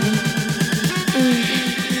mi mano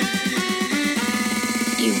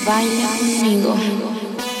y baila conmigo.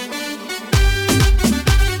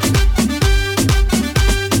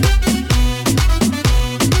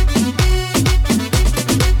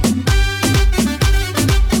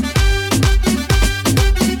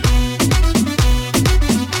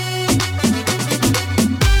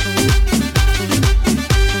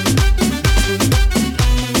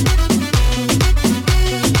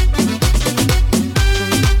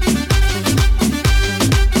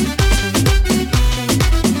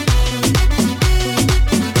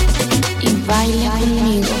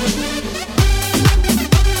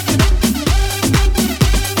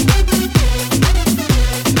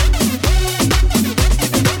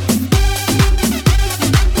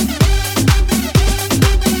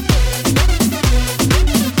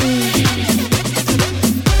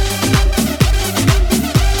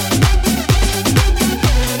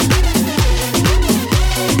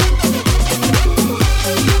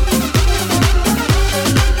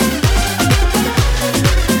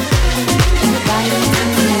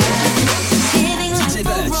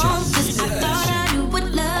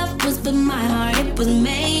 was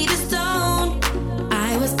made of stone.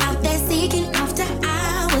 I was out there seeking after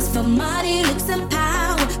hours for money, looks and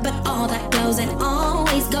power, but all that glows and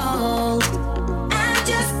always gold. And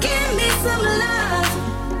just give me some love,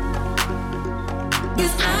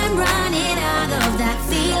 'cause I'm running out of that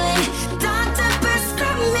feeling. Doctor,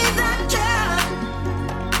 prescribe me that drug,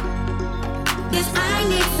 'cause I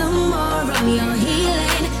need some more of your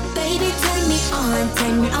healing. Baby, turn me on,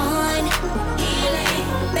 turn me on. Healing.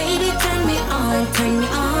 Baby, turn me on, turn me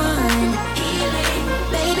on. Healing.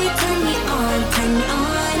 Baby, turn me on, turn me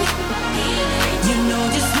on. Healing. You know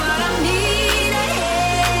just what I need.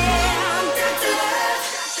 I'm Dr.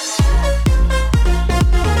 Love.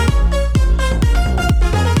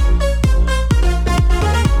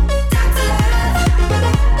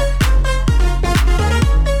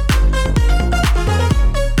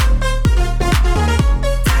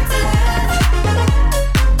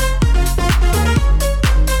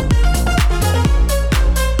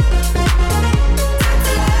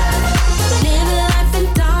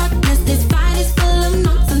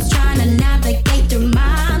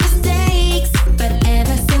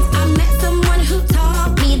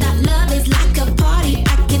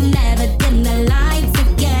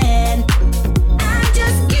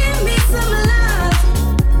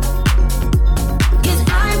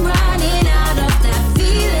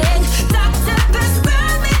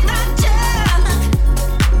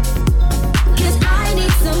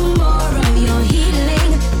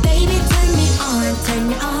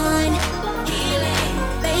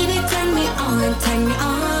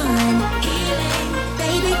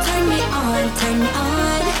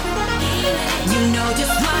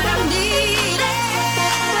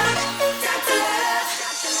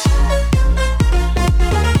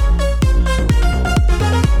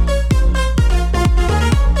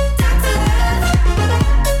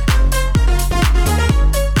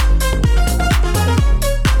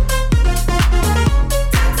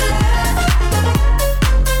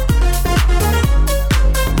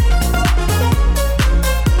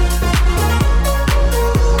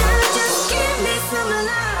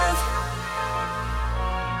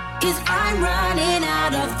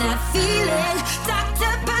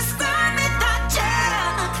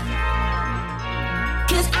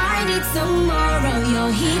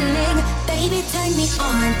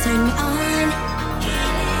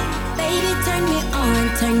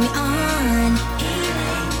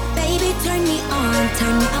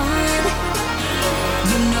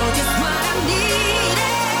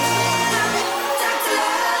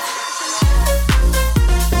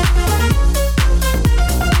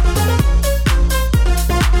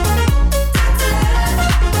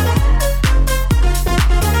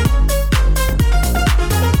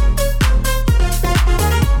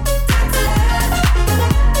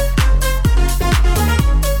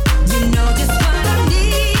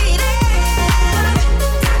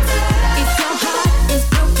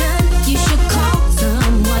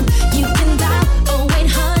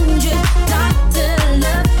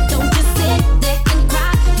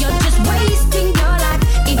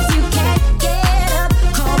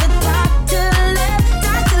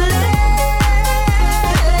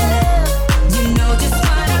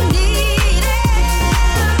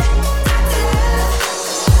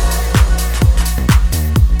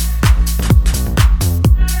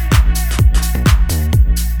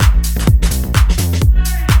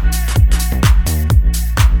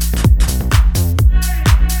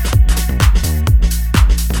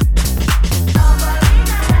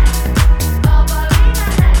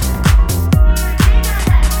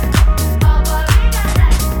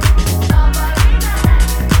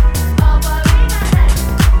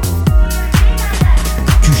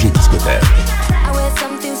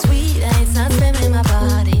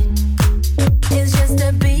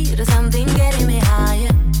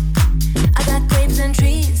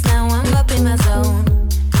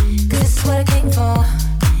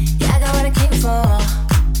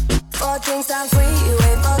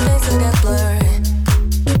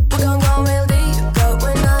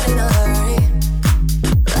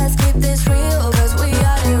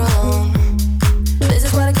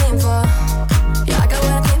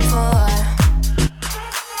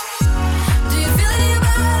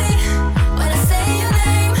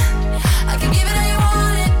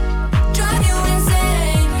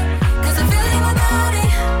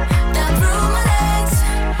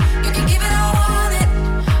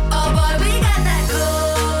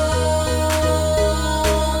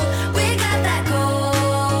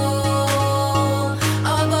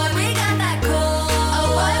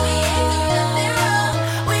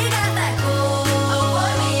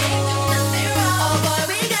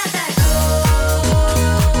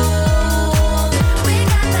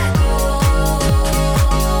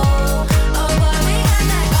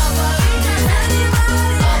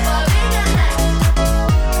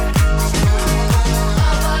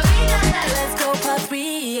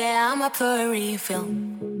 yeah, I'm up for a refill.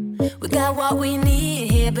 We got what we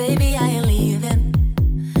need here, baby, I ain't leaving.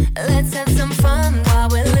 Let's have some fun while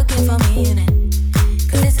we're looking for meaning.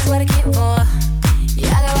 Cause this is what I came for.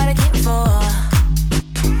 Yeah, I got what I came for.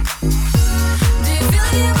 Do you feel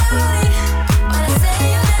like your body when I say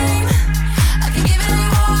your name? I can give it all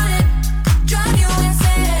you want it, drive you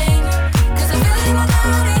insane. Cause I feel it in my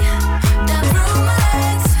body, down through my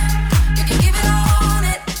legs. You can give it all you want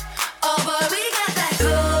it. Oh boy, we got that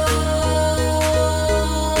gold.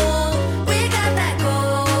 We got that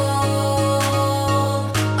gold.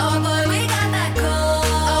 Oh boy, we got that gold.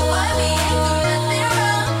 Oh boy, we ain't do nothing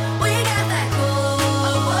wrong. We got that gold.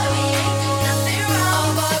 Oh boy, we ain't do nothing wrong. Oh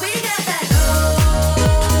boy, we got that gold.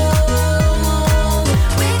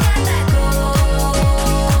 We got that gold.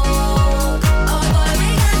 Oh boy, we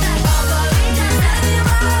got that. Oh boy, we got that.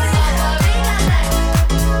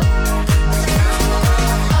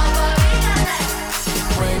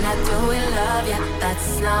 When I do it, love ya, that's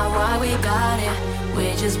not why we got it. We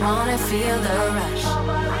just wanna feel the rush.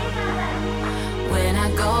 When I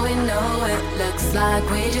go, we know it looks like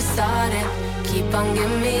we just started. Keep on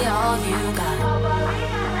giving me all you got.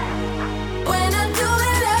 When I do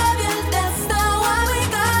it, love ya, that's not why we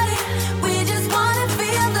got it. We just wanna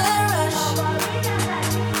feel the rush.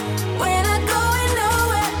 When I go, we know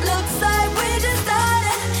it looks like we just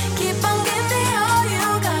started. Keep on giving me all you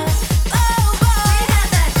got. Oh boy, we got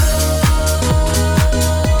that gold.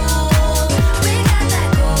 We got that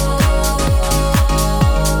gold.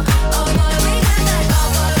 Oh boy, we got that.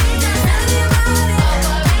 Oh boy, we got that. Oh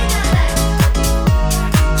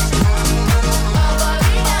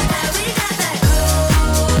boy, we got that.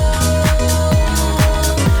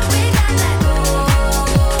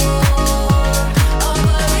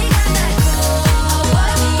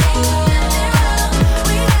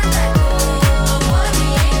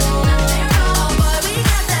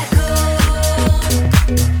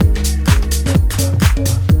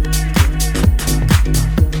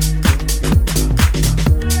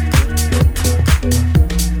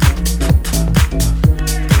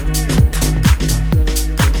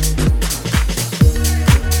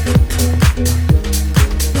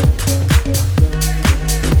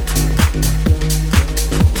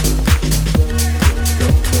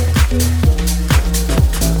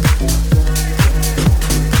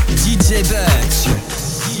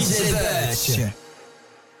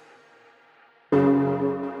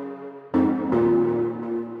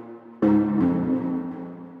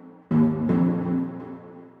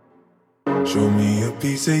 Show me a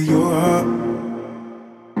piece of your heart.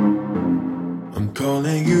 I'm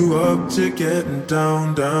calling you up to getting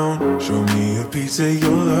down, down. Show me a piece of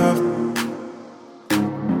your love.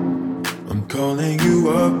 I'm calling you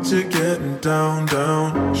up to getting down,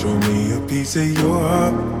 down. Show me a piece of your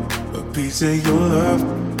heart, a piece of your love.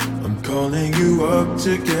 I'm calling you up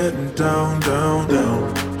to getting down, down,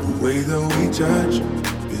 down. The way that we touch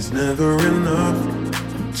is never enough.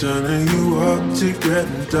 Turning you up to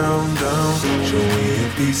getting down, down. Show me a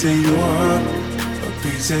piece of your heart, a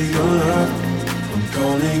piece of your love. I'm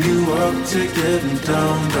calling you up to getting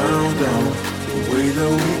down, down, down. The way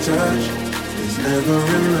that we touch is never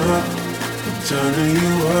enough. I'm turning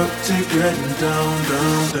you up to getting down,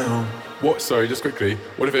 down, down. What? Sorry, just quickly.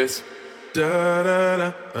 What if it's da da da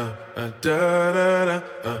da da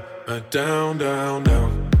da down, down, down.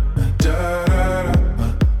 Da da da.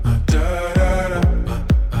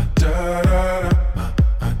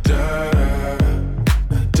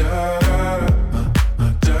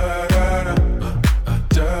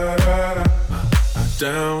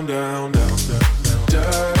 Down, down, down, down, da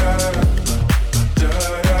da da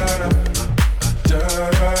da da da da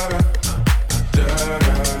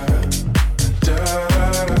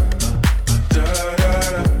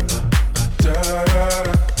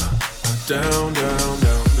down, down,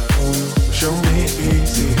 down, down. Show me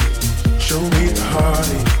easy, show me the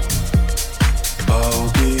heartache. I'll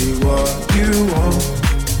be what you want,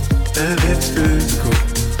 and it's physical.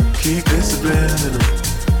 Keep it subliminal.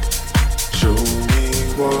 Show me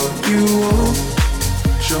what you want.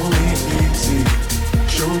 Show me easy.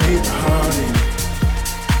 Show me the heartache.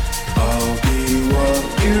 I'll be what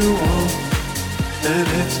you want, and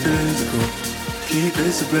it's physical. Keep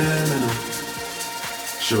it subliminal.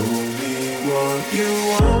 Show me what you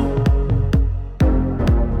want.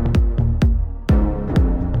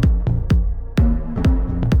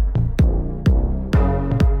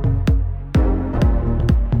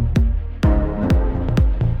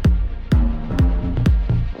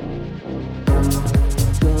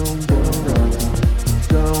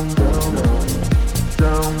 Down, down,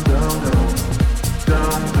 down, down, down,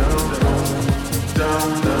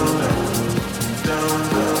 down, down, down,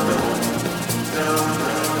 down.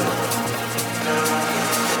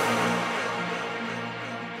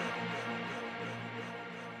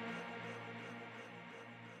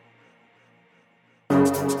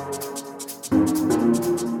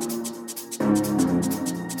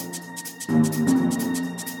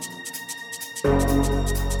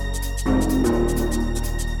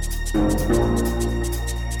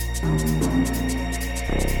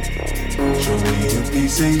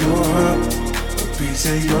 piece of your heart, a piece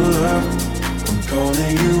of your love. I'm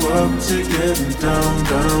calling you up to getting down,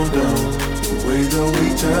 down, down. The way that we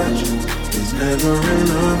touch is never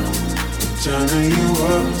enough. I'm turning you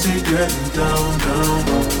up to getting down, down,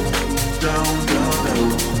 down, down,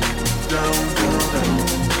 down, down, down,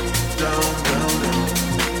 down, down, down,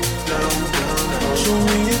 down, down, down. Show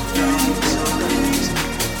me a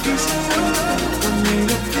piece of your love. I need a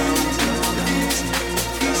piece of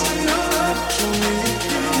your love. Show me a piece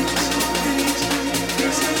of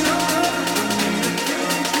your love.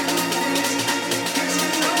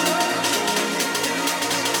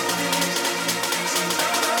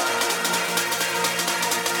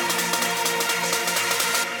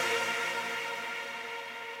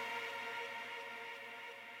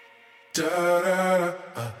 Da da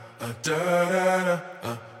da da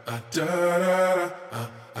da da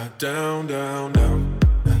down, down, down.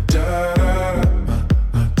 Da da da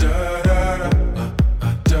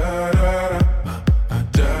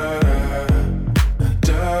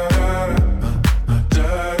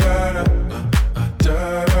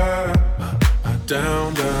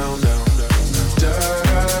down, down, down.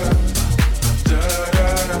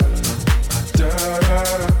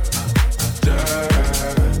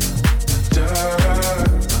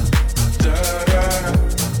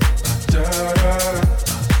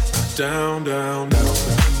 Down, down, down.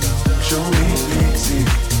 Show me easy,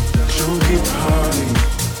 show me party.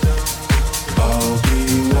 I'll be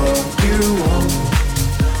what you want,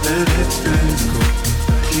 and it's physical.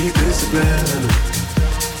 Keep it subliminal.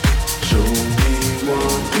 Show me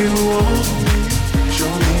what you want. Show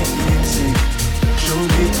me easy, show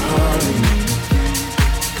me party.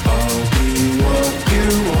 I'll be what you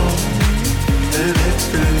want, and it's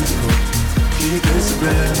physical. Keep it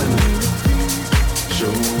subliminal. Show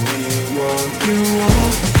me what you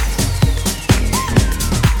want.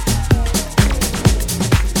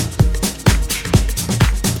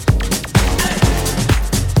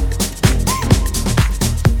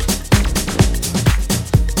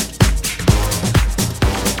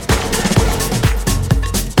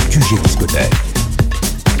 QG Discotek.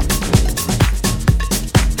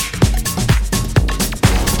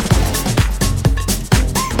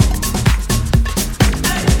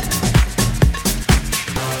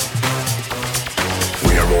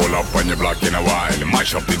 On your block in a while,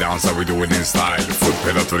 mash up the dance how we do it in style. Foot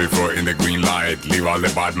pedal to the floor in the green light, leave all the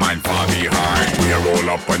bad mind far behind. We are roll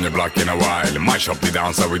up on your block in a while, mash up the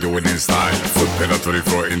dance how we do it in style. Foot pedal to the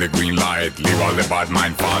floor in the green light, leave all the bad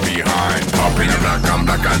mind far behind. Up in the black, I'm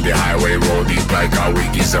black on the highway, roll deep like a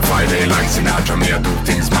week is a Friday. Like Sinatra, me I do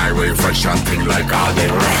things my way, fresh and thing like all day.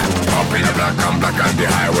 Up in the black, I'm black on the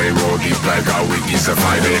highway, roll deep like a week is a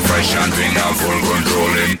Friday. Fresh and thing, I'm full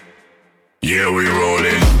controlling. Yeah, we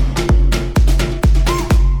rolling.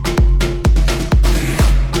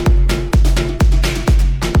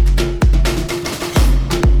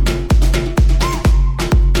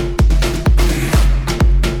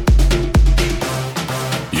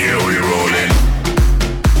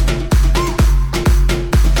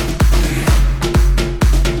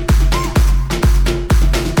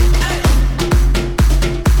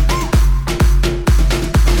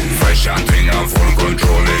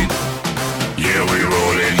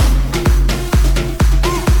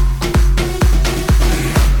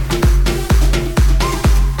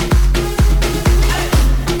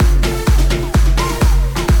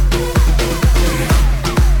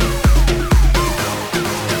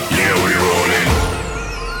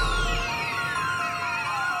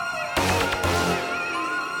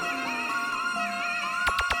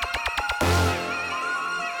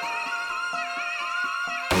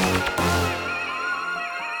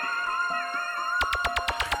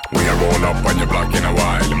 Roll up on your block in a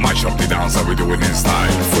while, mash up the dance how we do it in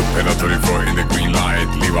style. Foot pedal to the floor in the green light,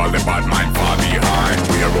 leave all the bad mind far behind.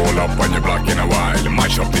 We roll up on your block in a while,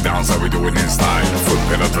 mash up the dance how we do it in style. Foot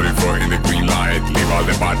pedal to the floor in the green light, leave all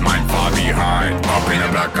the bad mind far behind. Up in the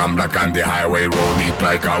black, I'm black on the highway, roll deep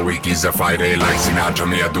like a week is a Friday. Like Sinatra,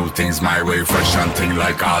 me I do things my way, fresh and thing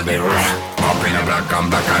like all day. Up in the black, I'm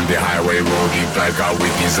black on the highway, roll deep like a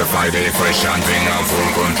week is a Friday. Fresh and thing, I'm full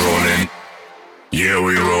controlling. Yeah,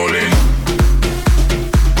 we rolling.